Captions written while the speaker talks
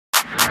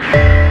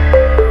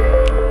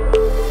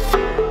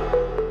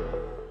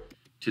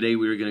Today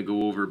we are going to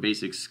go over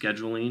basic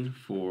scheduling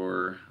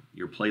for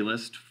your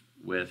playlist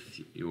with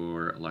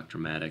your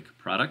Electro-Matic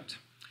product.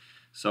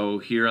 So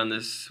here on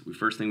this,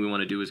 first thing we want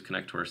to do is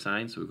connect to our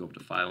sign. So we go up to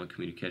File and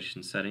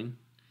Communication Setting,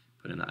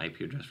 put in the IP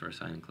address for our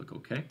sign and click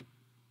OK.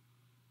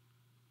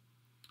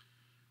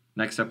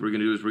 Next up we're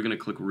going to do is we're going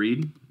to click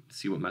Read,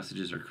 see what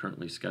messages are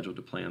currently scheduled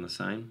to play on the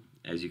sign.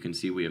 As you can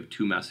see, we have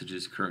 2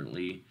 messages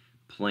currently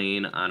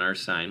playing on our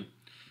sign.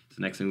 So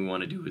the next thing we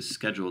want to do is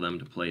schedule them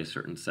to play a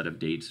certain set of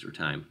dates or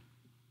time.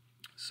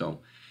 So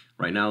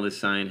right now this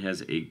sign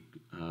has a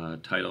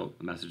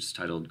message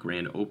titled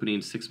Grand Opening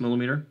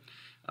 6mm.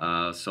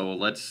 So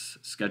let's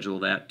schedule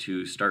that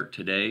to start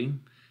today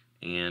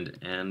and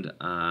end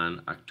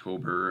on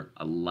October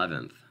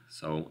 11th.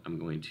 So I'm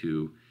going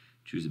to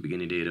choose the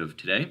beginning date of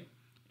today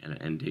and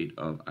an end date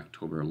of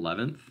October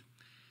 11th.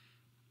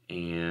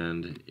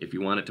 And if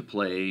you want it to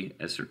play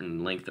a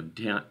certain length of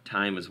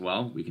time as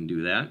well, we can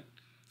do that.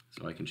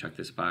 So I can check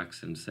this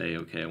box and say,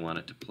 okay, I want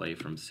it to play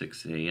from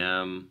 6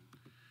 a.m.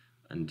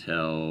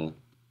 until,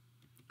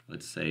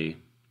 let's say,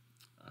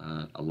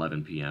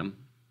 11 p.m.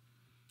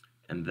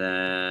 And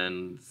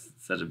then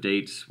set of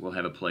dates, we'll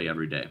have it play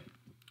every day.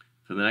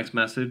 For the next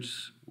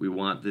message, we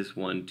want this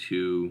one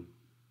to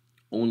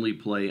only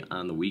play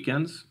on the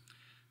weekends.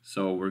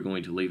 So we're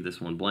going to leave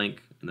this one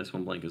blank and this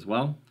one blank as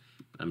well.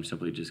 I'm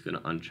simply just going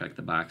to uncheck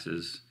the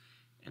boxes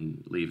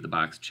and leave the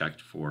box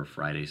checked for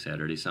Friday,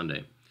 Saturday,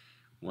 Sunday.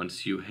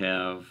 Once you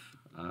have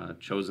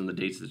chosen the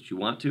dates that you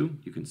want to,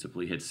 you can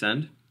simply hit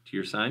send to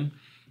your sign,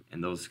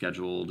 and those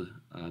scheduled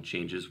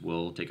changes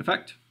will take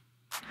effect.